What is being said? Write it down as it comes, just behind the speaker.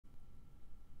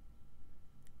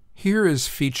Here is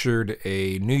featured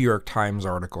a New York Times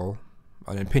article,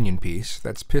 an opinion piece,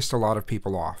 that's pissed a lot of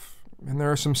people off. And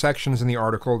there are some sections in the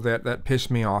article that piss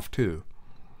me off too.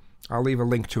 I'll leave a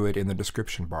link to it in the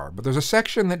description bar. But there's a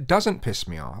section that doesn't piss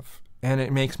me off, and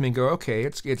it makes me go, okay,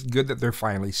 it's good that they're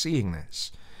finally seeing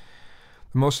this.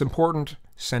 The most important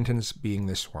sentence being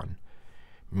this one.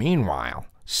 Meanwhile,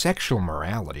 sexual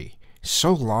morality,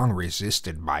 so long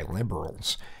resisted by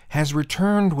liberals, has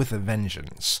returned with a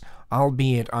vengeance,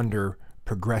 albeit under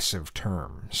progressive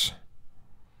terms.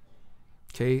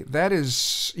 Okay, that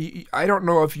is, I don't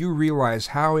know if you realize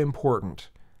how important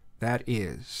that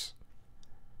is,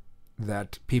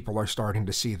 that people are starting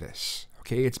to see this.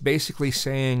 Okay, it's basically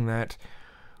saying that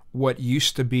what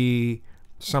used to be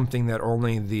something that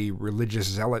only the religious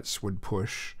zealots would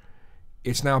push,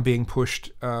 it's now being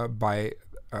pushed by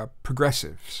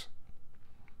progressives.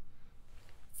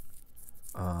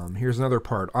 Here's another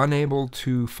part. Unable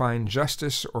to find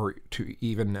justice or to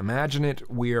even imagine it,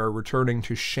 we are returning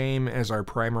to shame as our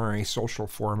primary social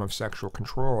form of sexual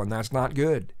control, and that's not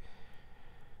good.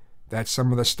 That's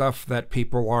some of the stuff that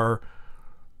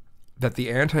that the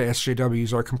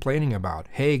anti-SJWs are complaining about.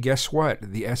 Hey, guess what?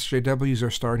 The SJWs are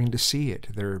starting to see it.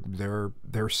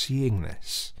 They're seeing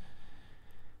this.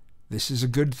 This is a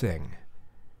good thing.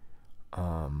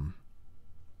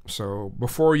 So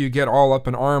before you get all up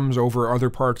in arms over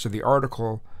other parts of the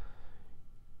article,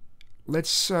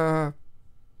 let's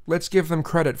give them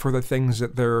credit for the things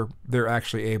that they're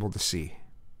actually able to see.